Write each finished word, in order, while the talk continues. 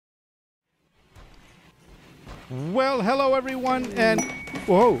Well, hello everyone, and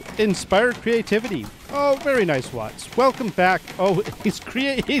whoa, inspired creativity. Oh, very nice, Watts. Welcome back. Oh, he's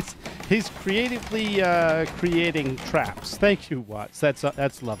creatively creating traps. Thank you, Watts.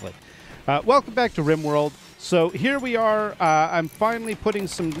 That's lovely. Welcome back to RimWorld. So here we are. I'm finally putting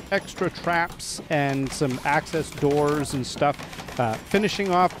some extra traps and some access doors and stuff,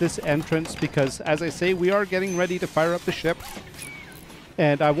 finishing off this entrance because, as I say, we are getting ready to fire up the ship.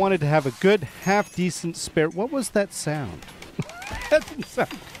 And I wanted to have a good, half-decent spare... What was that sound? That didn't sound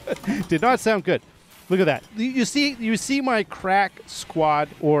good. Did not sound good. Look at that. You see my crack squad,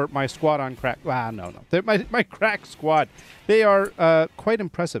 or my squad on crack... no. They're my crack squad. They are quite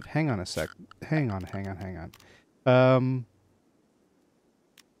impressive. Hang on a sec. Hang on.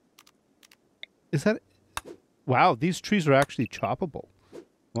 Is that... Wow, these trees are actually choppable.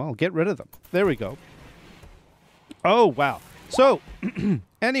 Well, get rid of them. There we go. Oh, wow. So,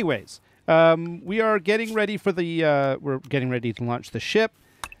 anyways, we are getting ready for the, we're getting ready to launch the ship,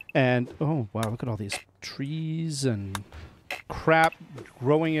 and, oh, wow, look at all these trees and crap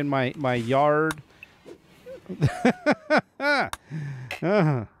growing in my yard.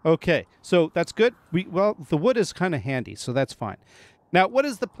 Okay, so that's good. Well, the wood is kind of handy, so that's fine. Now, what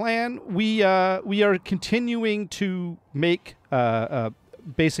is the plan? We are continuing to make,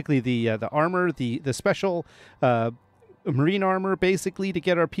 basically the armor, the special, marine armor, basically, to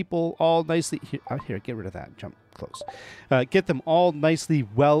get our people all nicely... Here, get rid of that. Jump close. Get them all nicely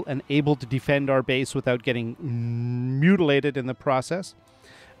well and able to defend our base without getting mutilated in the process.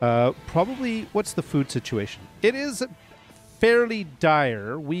 Probably, what's the food situation? It is fairly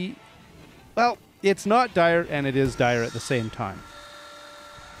dire. Well, it's not dire, and it is dire at the same time.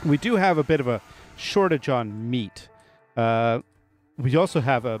 We do have a bit of a shortage on meat. We also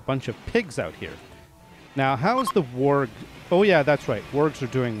have a bunch of pigs out here. Now, how's the warg? Oh, yeah, that's right. Wargs are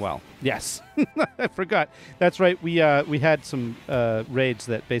doing well. Yes. I forgot. That's right. We had some raids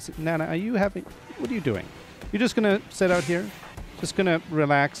that basically... Nana, are you having... What are you doing? You're just going to sit out here? Just going to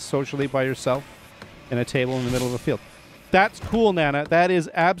relax socially by yourself in a table in the middle of a field? That's cool, Nana. That is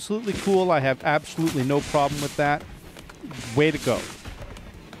absolutely cool. I have absolutely no problem with that. Way to go.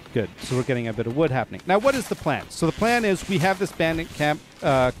 Good. So we're getting a bit of wood happening. Now, what is the plan? So the plan is we have this bandit camp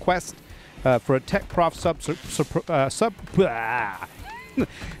quest... for a Tech Prof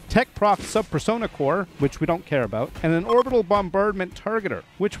Tech Prof Sub-Persona Core, which we don't care about, and an Orbital Bombardment Targeter,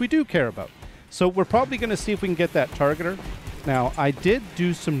 which we do care about. So we're probably going to see if we can get that Targeter. Now, I did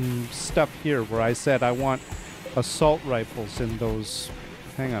do some stuff here where I said I want assault rifles in those...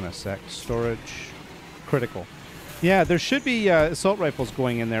 Hang on a sec. Storage. Critical. Yeah, there should be assault rifles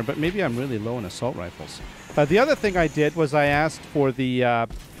going in there, but maybe I'm really low in assault rifles. The other thing I did was I asked for the...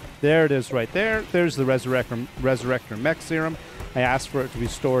 there it is right there. There's the Resurrector Mech Serum. I asked for it to be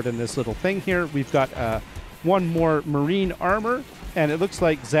stored in this little thing here. We've got one more marine armor, and it looks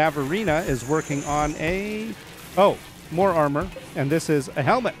like Zavarina is working on a... Oh, more armor, and this is a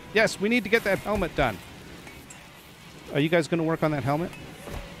helmet. Yes, we need to get that helmet done. Are you guys going to work on that helmet?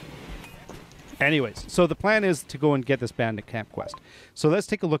 Anyways, so the plan is to go and get this bandit camp quest. So let's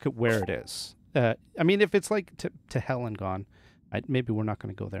take a look at where it is. I mean, if it's like to hell and gone... maybe we're not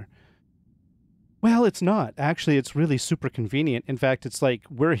going to go there. Well, it's not. Actually, it's really super convenient. In fact, it's like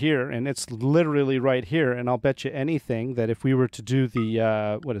we're here, and it's literally right here. And I'll bet you anything that if we were to do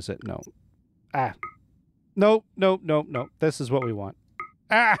the... what is it? No. No. This is what we want.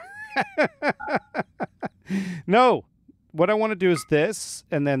 No. What I want to do is this,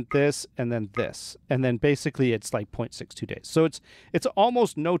 and then this, and then this. And then basically it's like 0.62 days. So it's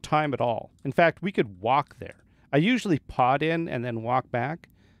almost no time at all. In fact, we could walk there. I usually pod in and then walk back.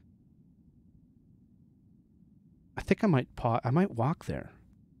 I think I might walk there.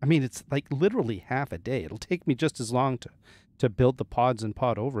 I mean, it's like literally half a day. It'll take me just as long to build the pods and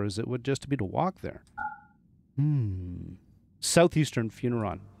pod over as it would just to be to walk there. Southeastern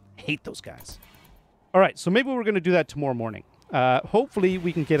Funeron. Hate those guys. All right, so maybe we're going to do that tomorrow morning. Hopefully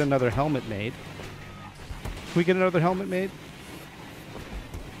we can get another helmet made. Can we get another helmet made?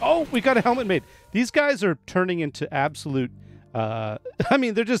 Oh, we got a helmet made. These guys are turning into absolute, I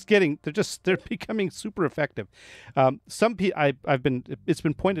mean, they're becoming super effective. It's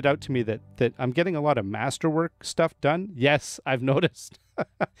been pointed out to me that I'm getting a lot of masterwork stuff done. Yes, I've noticed.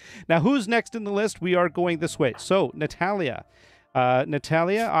 Now, who's next in the list? We are going this way. So, Natalia.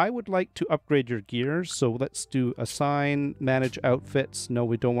 Natalia, I would like to upgrade your gears. So let's do assign, manage outfits. No,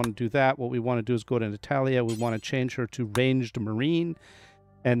 we don't want to do that. What we want to do is go to Natalia. We want to change her to ranged marine.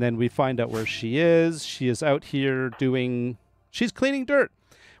 And then we find out where she is. She is out here doing... She's cleaning dirt.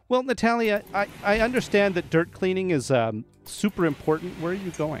 Well, Natalia, I understand that dirt cleaning is super important. Where are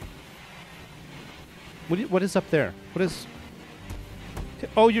you going? What is up there? What is...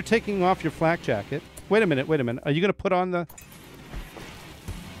 Oh, you're taking off your flak jacket. Wait a minute, wait a minute. Are you going to put on the...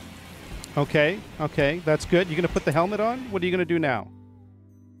 Okay, okay, that's good. You're going to put the helmet on? What are you going to do now?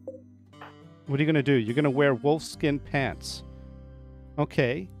 What are you going to do? You're going to wear wolfskin pants.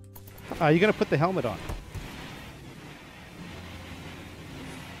 Okay. You're going to put the helmet on.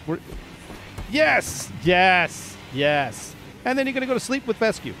 Yes! Yes! Yes! And then you're going to go to sleep with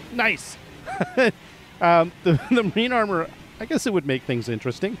Vescu. Nice! The marine armor, I guess it would make things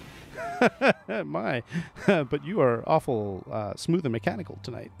interesting. My. But you are awful smooth and mechanical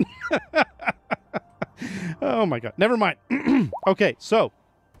tonight. Oh my god. Never mind. Okay, so...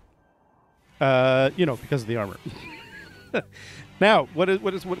 you know, because of the armor. Now, what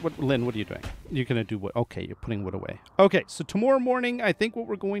Lynn, what are you doing? You're going to do what? Okay, you're putting wood away. Okay, so tomorrow morning, I think what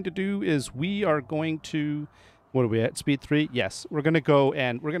we're going to do is we are going to, what are we at, speed 3? Yes, we're going to go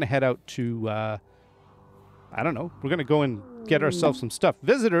and we're going to head out to, I don't know, we're going to go and get ourselves some stuff.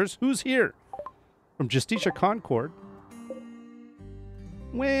 Visitors, who's here? From Justicia Concord.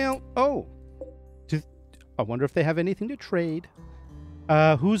 Well, oh, I wonder if they have anything to trade.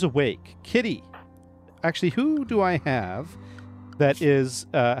 Who's awake? Kitty. Actually, who do I have that is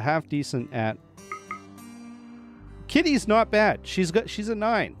half decent at... Kitty's not bad. She's a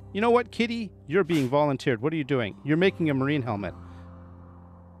 9. You know what, Kitty? You're being volunteered. What are you doing? You're making a marine helmet.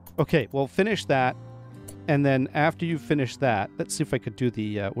 Okay, well, finish that. And then after you finish that, let's see if I could do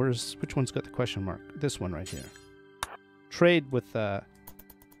the... which one's got the question mark? This one right here. Trade with... Well,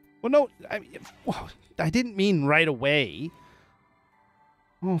 no, I didn't mean right away.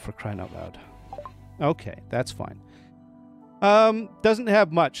 Oh, for crying out loud. Okay, that's fine. Doesn't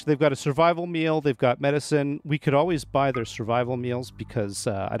have much. They've got a survival meal. They've got medicine. We could always buy their survival meals because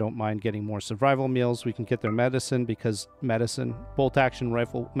I don't mind getting more survival meals. We can get their medicine because medicine, bolt action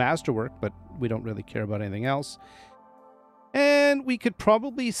rifle, masterwork, but we don't really care about anything else. And we could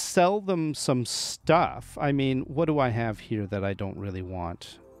probably sell them some stuff. I mean, what do I have here that I don't really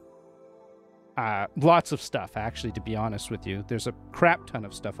want? Lots of stuff, actually, to be honest with you. There's a crap ton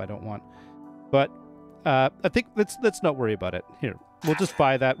of stuff I don't want. But I think let's not worry about it. Here, we'll just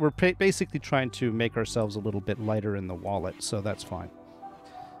buy that. We're basically trying to make ourselves a little bit lighter in the wallet, so that's fine.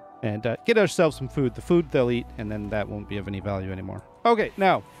 And get ourselves some food. The food they'll eat, and then that won't be of any value anymore. Okay,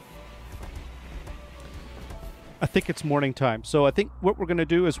 now, I think it's morning time. So I think what we're going to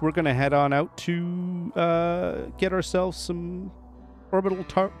do is we're going to head on out to get ourselves some orbital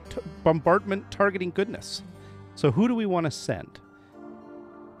bombardment targeting goodness. So who do we want to send?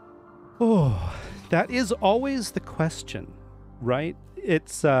 Oh, that is always the question, right?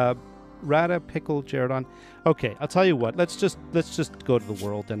 It's Rada, Pickle, Jaredon. Okay, I'll tell you what. Let's just go to the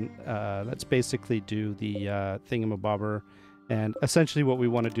world and let's basically do the thingamabobber. And essentially what we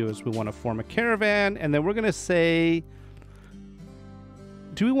want to do is we want to form a caravan, and then we're going to say,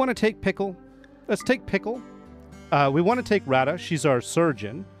 do we want to take Pickle? Let's take Pickle. We want to take Rada. She's our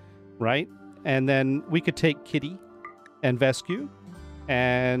surgeon, right? And then we could take Kitty and Vescu.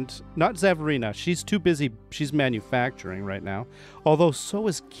 And not Zavarina. She's too busy. She's manufacturing right now. Although so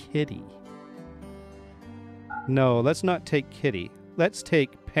is Kitty. No, let's not take Kitty. Let's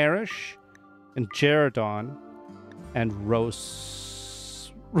take Parrish and Jaredon and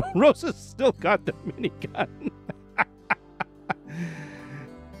Rose. Rose has still got the minigun.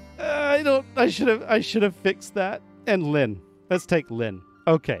 I should have fixed that. And Lynn. Let's take Lynn.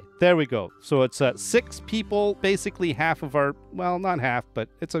 Okay, there we go. So it's 6 people, basically half of our, well, not half, but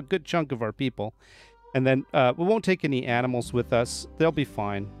it's a good chunk of our people. And then we won't take any animals with us. They'll be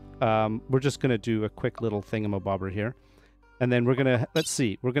fine. We're just going to do a quick little thingamabobber here. And then we're going to, let's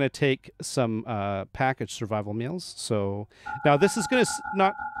see, we're going to take some packaged survival meals. So now this is going to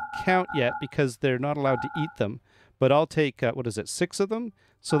not count yet because they're not allowed to eat them. But I'll take, what is it, 6 of them?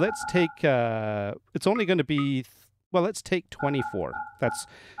 So let's take, it's only going to be... Well, let's take 24. That's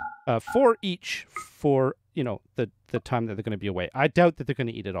 4 each for, you know, the time that they're going to be away. I doubt that they're going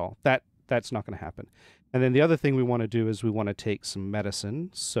to eat it all. That's not going to happen. And then the other thing we want to do is we want to take some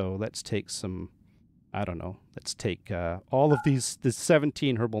medicine. So let's take some, I don't know. Let's take all of the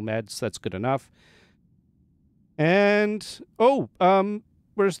 17 herbal meds. That's good enough. And,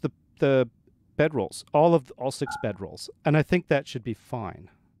 where's the bedrolls? All 6 bedrolls. And I think that should be fine.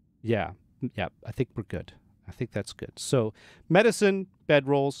 Yeah, I think we're good. I think that's good. So medicine,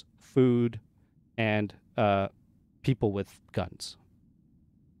 bedrolls, food, and people with guns.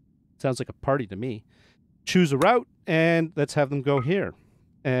 Sounds like a party to me. Choose a route, and let's have them go here.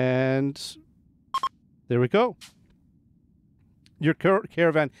 And there we go. Your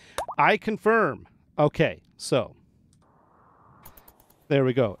caravan. I confirm. Okay, so there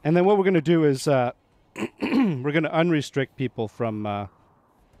we go. And then what we're going to do is we're going to unrestrict people from,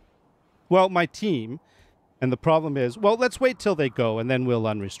 well, my team. And the problem is, well, let's wait till they go, and then we'll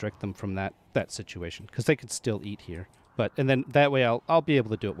unrestrict them from that situation, because they could still eat here. And then that way I'll be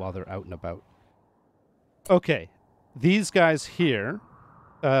able to do it while they're out and about. Okay, these guys here.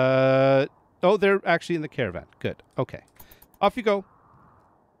 Oh, they're actually in the caravan. Good. Okay, off you go.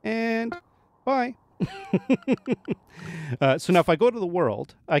 And bye. So now if I go to the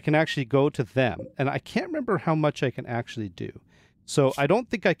world, I can actually go to them. And I can't remember how much I can actually do. So I don't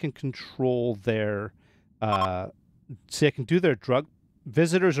think I can control their... see, I can do their drug.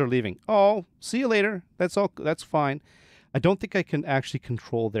 Visitors are leaving. Oh, see you later. That's all. That's fine. I don't think I can actually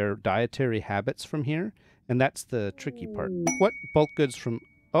control their dietary habits from here. And that's the tricky part. What? Bulk goods from...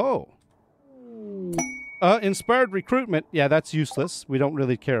 Oh. Inspired recruitment. Yeah, that's useless. We don't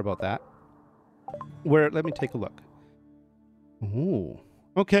really care about that. Let me take a look. Ooh.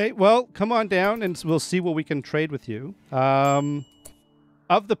 Okay, well, come on down and we'll see what we can trade with you.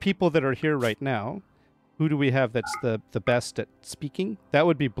 Of the people that are here right now, who do we have that's the best at speaking? That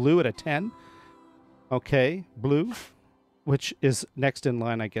would be Blue at a 10. Okay, Blue, which is next in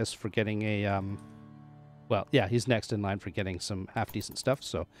line, I guess, for getting a... well, yeah, he's next in line for getting some half-decent stuff,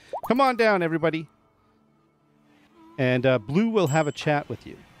 so come on down, everybody. And Blue will have a chat with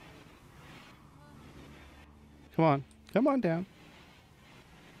you. Come on down.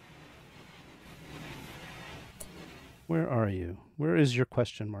 Where are you? Where is your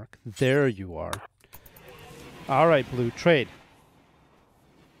question mark? There you are. All right, Blue, trade.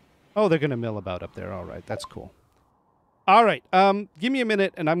 Oh, they're going to mill about up there. All right, that's cool. All right, give me a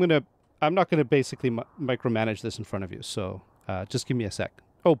minute, and I'm not going to basically micromanage this in front of you, so just give me a sec.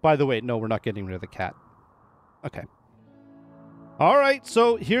 Oh, by the way, no, we're not getting rid of the cat. Okay. All right,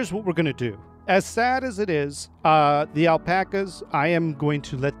 so here's what we're going to do. As sad as it is, the alpacas, I am going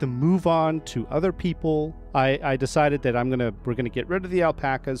to let them move on to other people. I decided that we're gonna get rid of the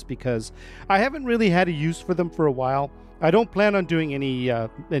alpacas because I haven't really had a use for them for a while. I don't plan on doing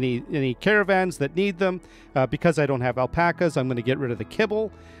any caravans that need them because I don't have alpacas. I'm going to get rid of the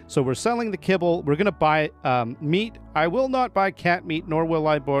kibble. So we're selling the kibble. We're going to buy meat. I will not buy cat meat, nor will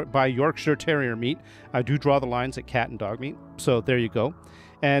I buy Yorkshire Terrier meat. I do draw the lines at cat and dog meat. So there you go.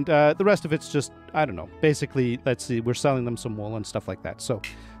 And the rest of it's just, I don't know. Basically, let's see, we're selling them some wool and stuff like that. So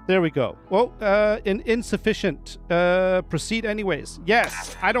there we go. Well, insufficient. Proceed anyways.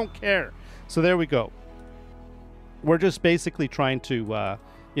 Yes, I don't care. So there we go. We're just basically trying to,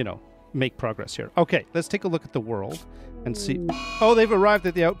 you know, make progress here. Okay, let's take a look at the world and see. Oh, they've arrived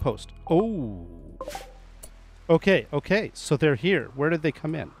at the outpost. Oh. Okay, okay. So they're here. Where did they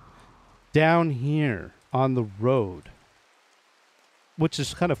come in? Down here on the road. Which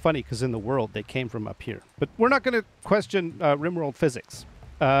is kind of funny because in the world they came from up here. But we're not going to question RimWorld physics.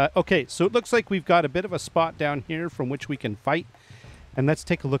 Okay, so it looks like we've got a bit of a spot down here from which we can fight. And let's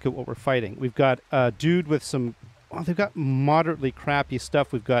take a look at what we're fighting. We've got a dude with some... Well, they've got moderately crappy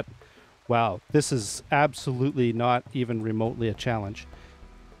stuff. We've got... Wow, this is absolutely not even remotely a challenge.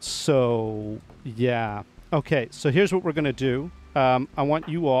 So, yeah. Okay, so here's what we're going to do. I want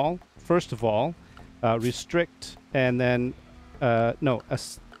you all, first of all, restrict and then... no,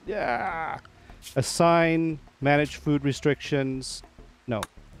 assign, manage food restrictions. No,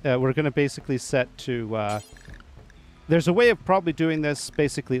 we're going to basically set to... there's a way of probably doing this,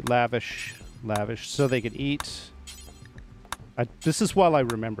 basically lavish, so they can eat... this is while I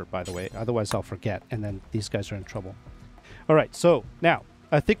remember, by the way. Otherwise, I'll forget, and then these guys are in trouble. All right, so now,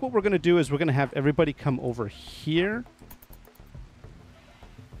 I think what we're going to do is we're going to have everybody come over here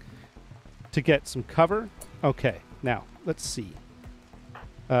to get some cover. Okay, now, let's see.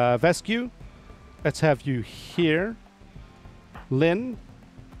 Vescu, let's have you here. Lynn,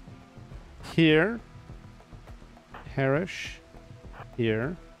 here. Harish,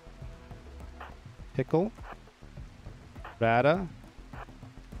 here. Pickle. Rada.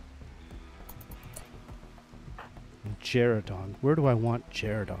 And Jaredon. Where do I want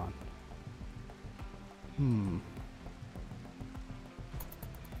Jaredon?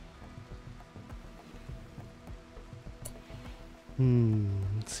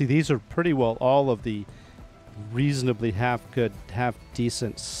 See, these are pretty well all of the reasonably half good, half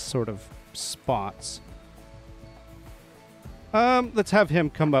decent sort of spots. Let's have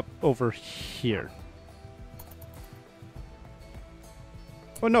him come up over here.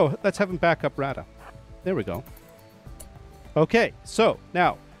 Oh, no, let's have him back up Rada. There we go. Okay, so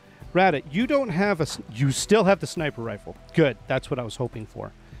now, Rada, you don't have a... You still have the sniper rifle. Good, that's what I was hoping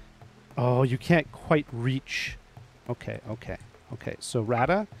for. Oh, you can't quite reach. Okay, okay, okay. So,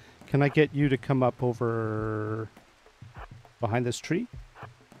 Rada, can I get you to come up over behind this tree?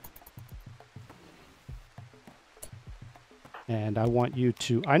 And I want you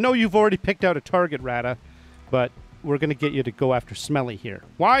to... I know you've already picked out a target, Rata, but we're going to get you to go after Smelly here.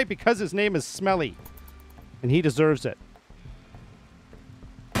 Why? Because his name is Smelly. And he deserves it.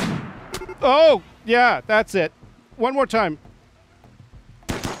 Oh, yeah, that's it. One more time.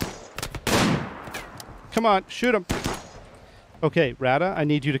 Come on, shoot him. Okay, Rata, I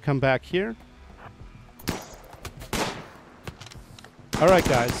need you to come back here. All right,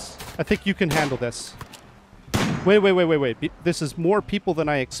 guys. I think you can handle this. Wait. This is more people than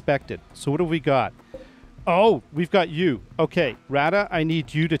I expected. So what have we got? Oh, we've got you. Okay, Rata, I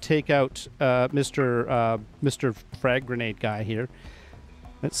need you to take out Mr. Frag Grenade guy here.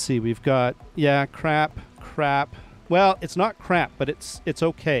 Let's see, we've got... Yeah, crap. Well, it's not crap, but it's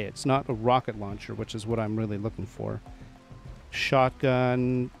okay. It's not a rocket launcher, which is what I'm really looking for.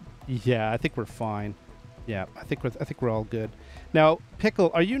 Shotgun. Yeah, I think we're fine. Yeah, I think we're all good. Now,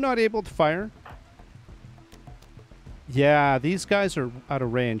 Pickle, are you not able to fire? Yeah, these guys are out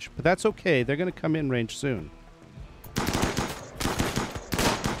of range, but that's okay. They're going to come in range soon.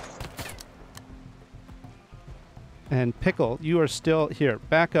 And Pickle, you are still here.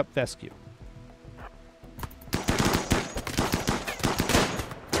 Back up, Fescue.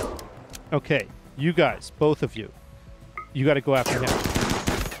 Okay, you guys, both of you. You got to go after him.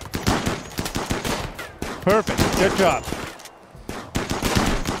 Perfect. Good job.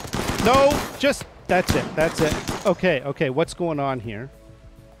 No, just... That's it. Okay, what's going on here?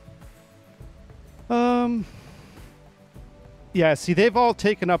 Yeah, see, they've all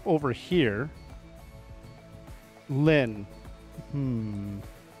taken up over here. Lynn.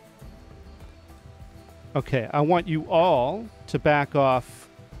 Okay, I want you all to back off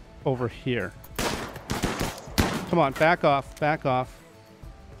over here. Come on, back off.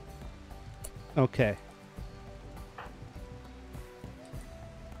 Okay.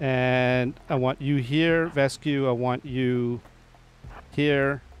 And I want you here, Vescu. I want you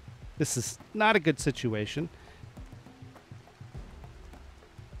here. This is not a good situation.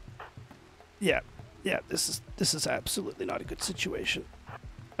 Yeah, this is absolutely not a good situation.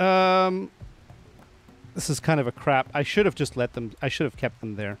 This is kind of a crap. I should have just let them... I should have kept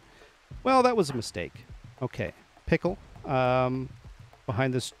them there. Well, that was a mistake. Okay. Pickle.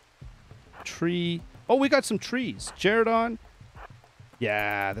 Behind this tree. Oh, we got some trees. Jaredon.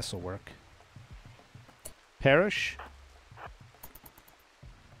 Yeah, this'll work. Parrish.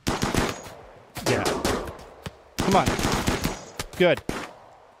 Yeah. Come on. Good.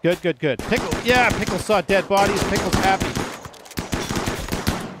 Pickle. Yeah, Pickle saw dead bodies. Pickle's happy.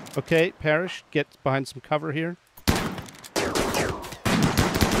 Okay, Parrish, get behind some cover here.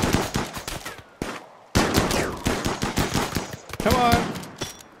 Come on.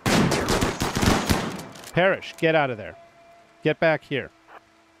 Parrish, get out of there. Get back here.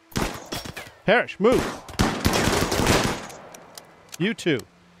 Parrish, move. You two.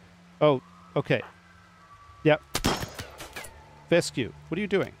 Oh, okay. Yep. Fescue, what are you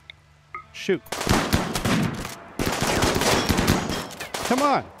doing? Shoot. Come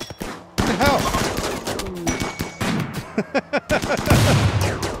on. What the hell?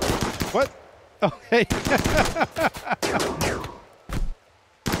 What? Okay.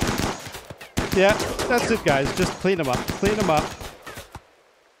 Yeah, that's it, guys. Just clean them up.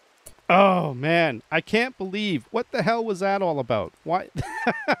 Oh, man. I can't believe. What the hell was that all about? Why?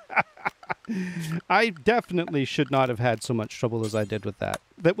 I definitely should not have had so much trouble as I did with that.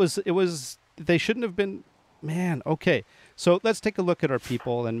 They shouldn't have been... Man, okay. So let's take a look at our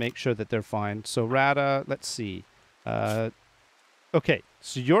people and make sure that they're fine. So Rata, let's see. Okay,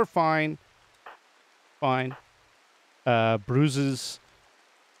 so you're fine. Fine. Bruises.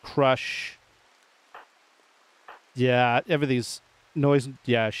 Crush. Yeah, everything's noise.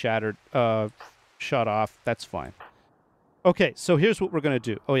 Yeah, shattered. Shut off. That's fine. Okay, so here's what we're going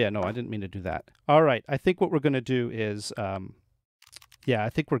to do. Oh, yeah, no, I didn't mean to do that. All right, I think what we're going to do is... yeah, I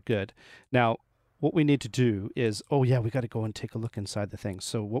think we're good. Now, what we need to do is... Oh, yeah, we got to go and take a look inside the thing.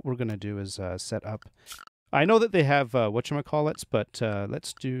 So what we're going to do is set up... I know that they have whatchamacallits, but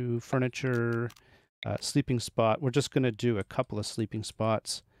let's do furniture, sleeping spot. We're just going to do a couple of sleeping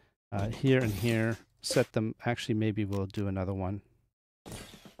spots here and here. Set them... Actually, maybe we'll do another one.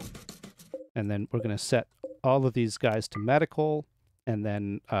 And then we're going to set all of these guys to medical. And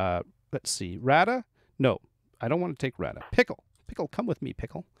then, let's see. Rata? No, I don't want to take Rata. Pickle. Pickle, come with me,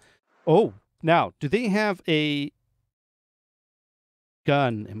 Pickle. Oh, now, do they have a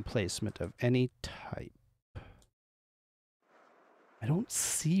gun emplacement of any type? I don't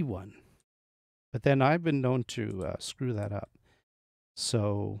see one. But then I've been known to screw that up.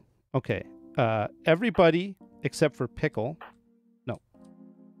 So, okay. Everybody except for Pickle. No.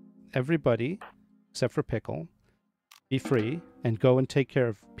 Everybody except for Pickle. be free and go and take care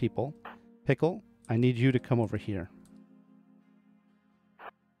of people. Pickle, I need you to come over here.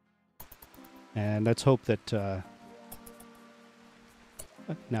 And let's hope that...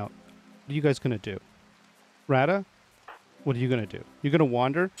 now, what are you guys going to do? Rada, what are you going to do? You're going to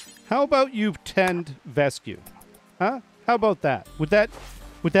wander? How about you tend Vescu? Huh? How about that? Would that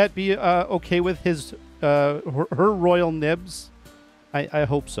be okay with his her royal nibs? I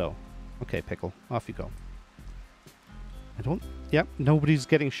hope so. Okay, Pickle, off you go. I don't... Yep, nobody's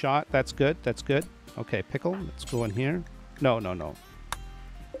getting shot. That's good. That's good. Okay, Pickle, let's go in here. No, no, no.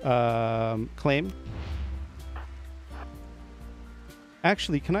 Claim.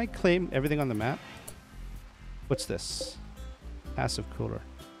 Actually, can I claim everything on the map? What's this? Passive cooler.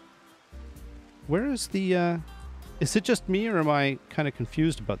 Where is the... Is it just me, or am I kind of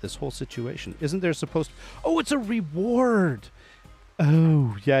confused about this whole situation? Isn't there supposed to... Oh, it's a reward!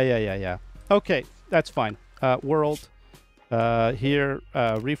 Oh, yeah. Okay, that's fine. World. Here,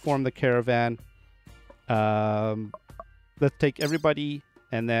 reform the caravan. Let's take everybody,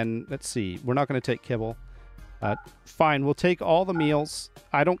 and then, let's see. We're not going to take kibble. Fine, we'll take all the meals.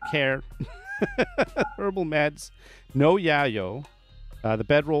 I don't care. Herbal meds. No yayo. The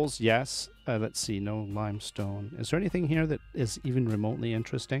bedrolls, yes. Let's see, no limestone. Is there anything here that is even remotely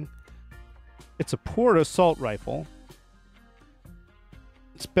interesting? It's a poor assault rifle.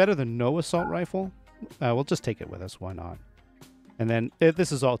 It's better than no assault rifle. We'll just take it with us. Why not? And then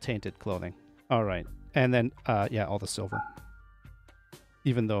this is all tainted clothing. All right. And then, yeah, all the silver.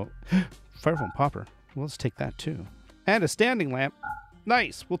 Even though... Firefly popper. Well, let's take that too. And a standing lamp.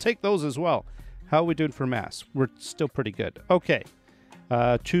 Nice. We'll take those as well. How are we doing for mass? We're still pretty good. Okay.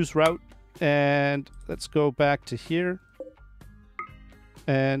 Choose route. And let's go back to here.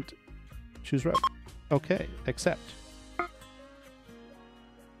 And choose route. Okay. Accept.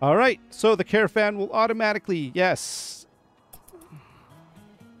 All right. So the caravan will automatically... Yes.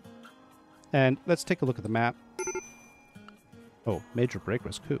 And let's take a look at the map. Oh, major break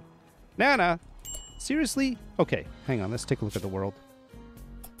risk. Who? Nana! Seriously? Okay, hang on. Let's take a look at the world.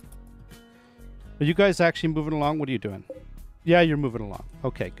 Are you guys actually moving along? What are you doing? Yeah, you're moving along.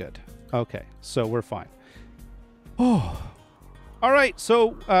 Okay, good. Okay, so we're fine. Oh. All right,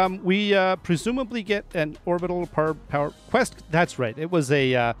 so we presumably get an orbital power quest. That's right. It was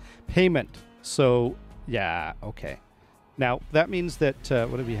a payment. So, yeah, okay. Now, that means that...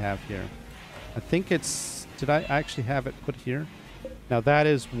 what do we have here? I think it's... Did I actually have it put here? Now, that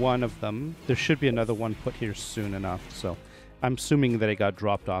is one of them. There should be another one put here soon enough. So, I'm assuming that it got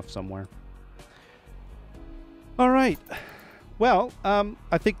dropped off somewhere. All right. Well,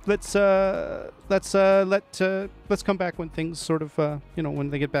 I think let's come back when things sort of, you know, when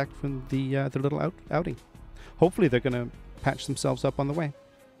they get back from their little outing. Hopefully, they're going to patch themselves up on the way.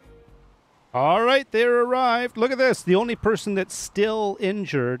 All right, they're arrived. Look at this. The only person that's still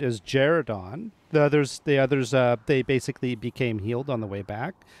injured is Jaredon. The others, they basically became healed on the way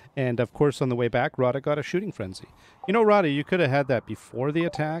back. And, of course, on the way back, Rada got a shooting frenzy. You know, Rada, you could have had that before the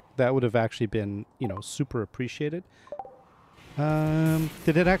attack. That would have actually been, you know, super appreciated.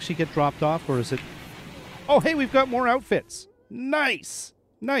 Did it actually get dropped off, or is it... Oh, hey, we've got more outfits. Nice.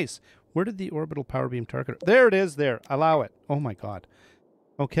 Nice. Where did the orbital power beam target... There it is there. Allow it. Oh, my God.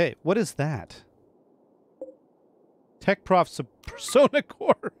 Okay, what is that? Tech Prof Persona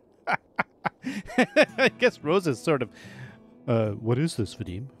Core. I guess Rosa's sort of... what is this,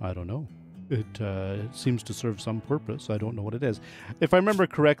 Vadim? I don't know. It seems to serve some purpose. I don't know what it is. If I remember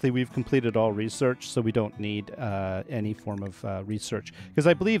correctly, we've completed all research, so we don't need any form of research. Because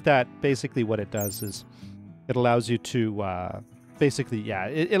I believe that basically what it does is it allows you to... basically, yeah,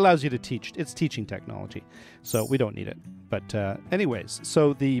 it allows you to teach. It's teaching technology, so we don't need it. But anyways,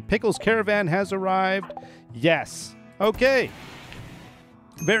 so the Pickles Caravan has arrived. Yes. Okay.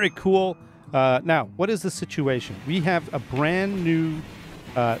 Very cool. Now, what is the situation? We have a brand new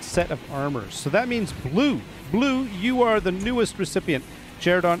set of armors. So that means Blue. Blue, you are the newest recipient.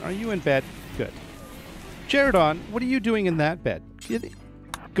 Jaredon, are you in bed? Good. Jaredon, what are you doing in that bed?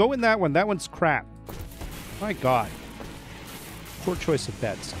 Go in that one. That one's crap. My God. Poor choice of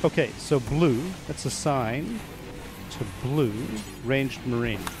beds. Okay, so Blue, let's assign to Blue, Ranged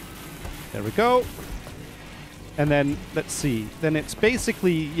Marine. There we go. And then, let's see. Then it's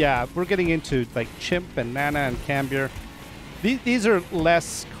basically, yeah, we're getting into like Chimp and Nana and Cambier. These are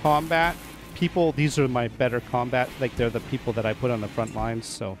less combat people. These are my better combat. Like, they're the people that I put on the front lines,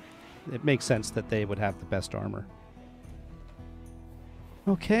 so it makes sense that they would have the best armor.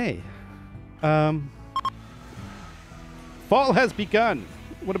 Okay. Fall has begun.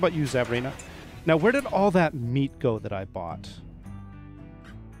 What about you, Zabrina? Now, where did all that meat go that I bought?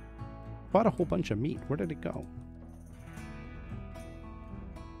 Bought a whole bunch of meat. Where did it go?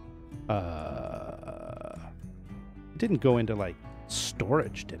 It didn't go into, like,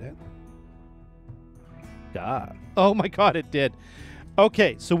 storage, did it? God. Oh my god, it did.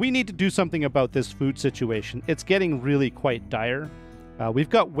 Okay, so we need to do something about this food situation. It's getting really quite dire. We've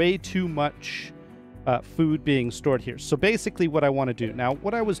got way too much food being stored here. So basically what I want to do... Now,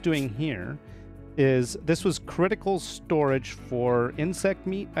 what I was doing here is... This was critical storage for insect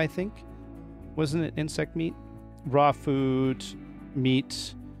meat, I think. Wasn't it insect meat? Raw food,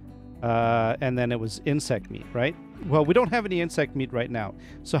 meat, and then it was insect meat, right? Well, we don't have any insect meat right now.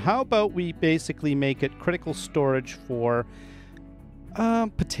 So how about we basically make it critical storage for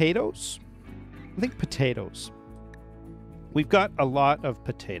potatoes? I think potatoes. We've got a lot of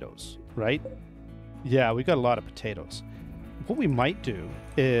potatoes, right? Yeah, we've got a lot of potatoes. What we might do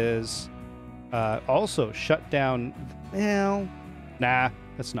is also shut down... Well, nah,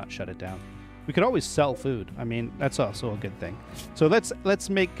 let's not shut it down. We could always sell food. I mean, that's also a good thing. So let's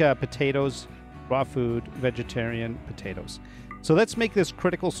make potatoes, raw food, vegetarian potatoes. So let's make this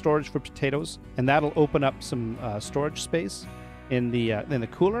critical storage for potatoes, and that'll open up some storage space in the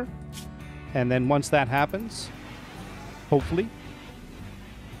cooler. And then once that happens, hopefully,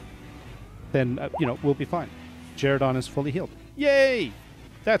 then we'll be fine. Jaredon is fully healed. Yay!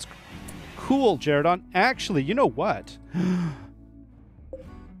 That's cool, Jaredon. Actually, you know what?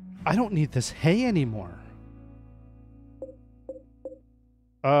 I don't need this hay anymore.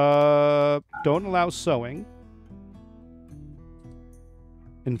 Don't allow sowing.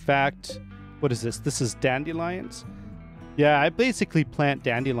 In fact, what is this? This is dandelions? Yeah, I basically plant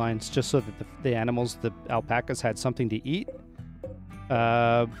dandelions just so that the animals, the alpacas, had something to eat.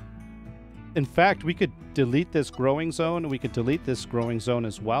 In fact, we could delete this growing zone, and we could delete this growing zone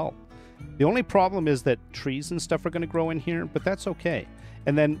as well. The only problem is that trees and stuff are going to grow in here, but that's okay.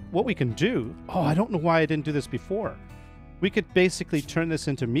 And then what we can do... Oh, I don't know why I didn't do this before. We could basically turn this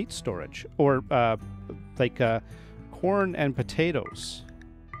into meat storage, or corn and potatoes.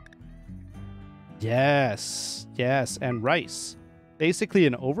 Yes, and rice. Basically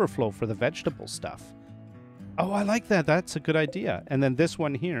an overflow for the vegetable stuff. Oh, I like that. That's a good idea. And then this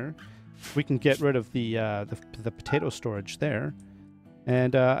one here, we can get rid of the potato storage there.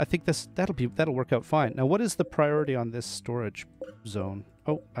 And I think that'll work out fine. Now, what is the priority on this storage zone?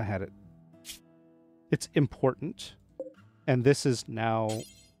 Oh, I had it. It's important. And this is now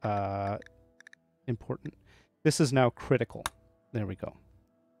important. This is now critical. There we go.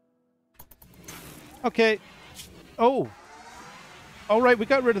 Okay. Oh. All right, we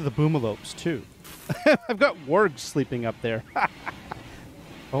got rid of the boomalopes, too. I've got wargs sleeping up there.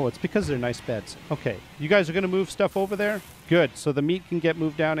 Oh, it's because they're nice beds. Okay, you guys are going to move stuff over there? Good. So the meat can get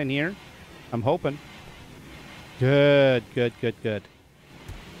moved down in here? I'm hoping. Good.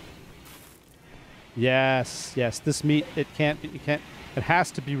 Yes. This meat, it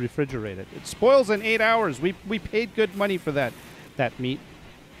has to be refrigerated. It spoils in 8 hours. We paid good money for that meat.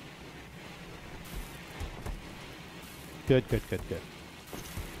 Good.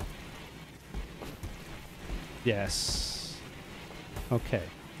 Yes. Okay.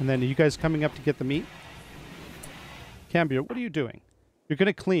 And then are you guys coming up to get the meat? Cambier, what are you doing? You're going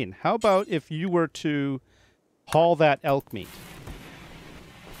to clean. How about if you were to haul that elk meat?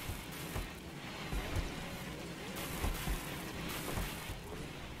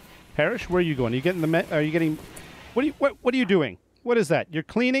 Parrish, where are you going? Are you getting are you getting... What are you doing? What is that? You're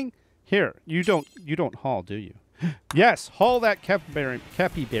cleaning? Here, you don't haul, do you? Yes, haul that capybara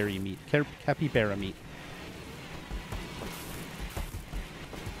meat. Capybara meat.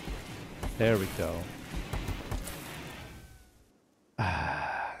 There we go.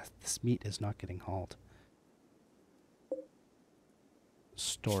 This meat is not getting hauled.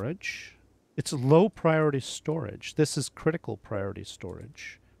 Storage. It's low priority storage. This is critical priority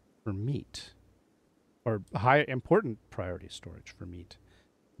storage for meat. Or high important priority storage for meat.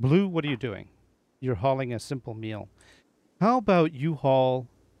 Blue, what are you doing? You're hauling a simple meal. How about you haul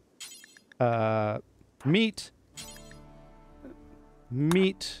meat.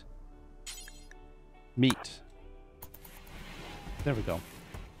 There we go.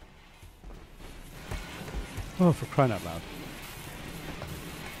 Oh, for crying out loud.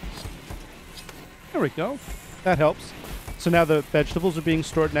 There we go. That helps. So now the vegetables are being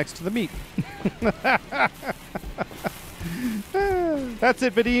stored next to the meat. That's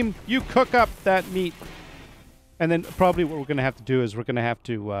it, Vadim. You cook up that meat. And then probably what we're going to have to do is we're going to have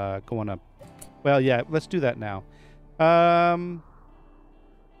to go on a... Well, yeah, let's do that now.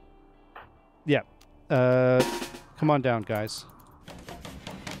 Yeah. Come on down, guys.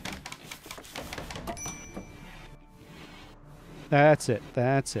 That's it.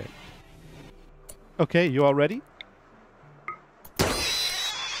 That's it. Okay, you all ready?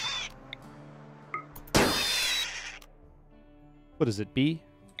 What is it, B?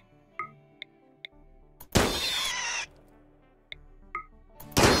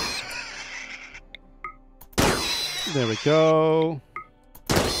 There we go.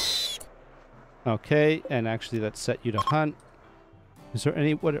 Okay, and actually let's set you to hunt. Is there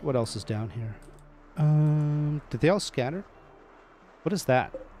any... What else is down here? Did they all scatter? What is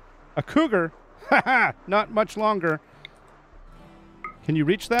that? A cougar? Haha! Not much longer. Can you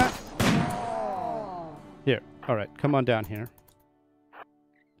reach that? Here. All right, come on down here.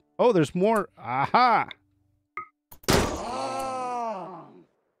 Oh, there's more. Aha!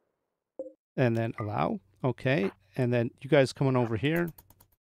 And then allow. Okay. And then you guys come on over here.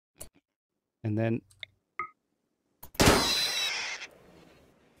 And then...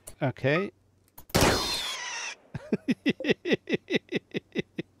 Okay.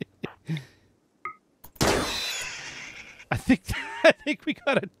 I think we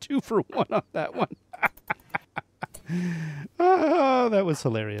got a 2-for-1 on that one. Oh, that was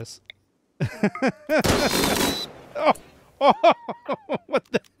hilarious. Oh, what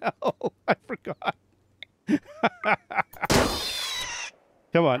the hell? I forgot.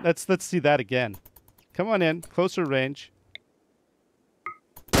 Come on, let's see that again. Come on in, closer range.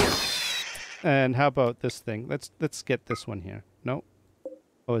 And how about this thing? Let's get this one here. No.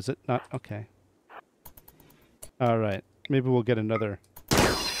 Oh, is it not? Okay. All right. Maybe we'll get another.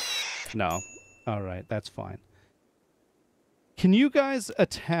 No. All right, that's fine. Can you guys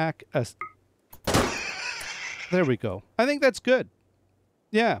attack us? There we go. I think that's good.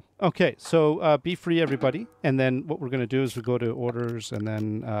 Yeah. Okay. So be free, everybody. And then what we're going to do is we go to orders and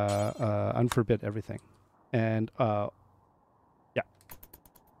then unforbid everything. And yeah,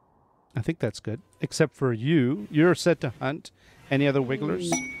 I think that's good. Except for you. You're set to hunt. Any other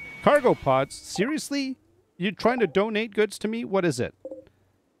wigglers? Cargo pods? Seriously? You're trying to donate goods to me? What is it?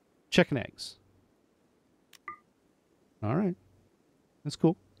 Chicken eggs. All right. That's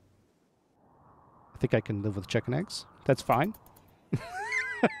cool. I think I can live with chicken eggs. That's fine.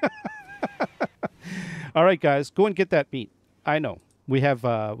 All right, guys. Go and get that meat. I know. We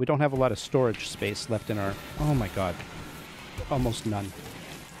don't have a lot of storage space left in our... Oh, my God. Almost none.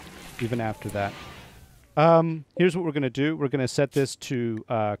 Even after that. Here's what we're going to do. We're going to set this to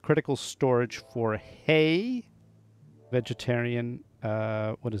critical storage for hay. Vegetarian,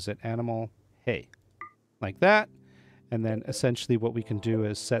 what is it? Animal hay. Like that. And then essentially what we can do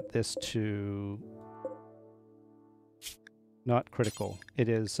is set this to not critical. It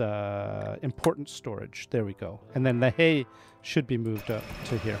is important storage. There we go. And then the hay should be moved up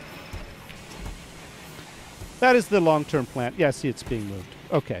to here. That is the long-term plan. Yeah, see, it's being moved.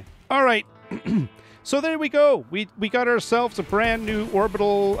 Okay. All right. So there we go. We got ourselves a brand new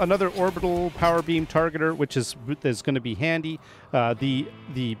another orbital power beam targeter, which is going to be handy.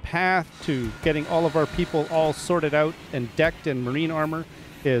 The path to getting all of our people all sorted out and decked in marine armor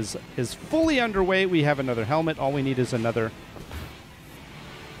is fully underway. We have another helmet. All we need is another.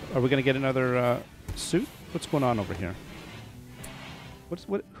 Are we going to get another suit? What's going on over here?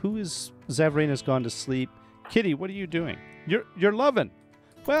 Who is Zavrina's gone to sleep? Kitty, what are you doing? You're loving.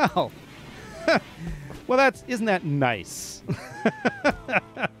 Well. Well, isn't that nice?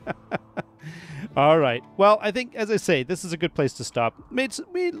 All right. Well, I think, as I say, this is a good place to stop. Made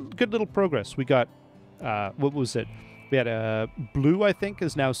good little progress. We got, what was it? We had a blue, I think,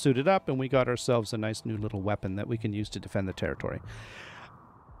 is now suited up, and we got ourselves a nice new little weapon that we can use to defend the territory.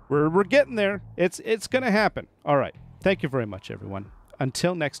 We're getting there. It's going to happen. All right. Thank you very much, everyone.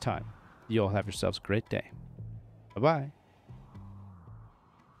 Until next time, you all have yourselves a great day. Bye-bye.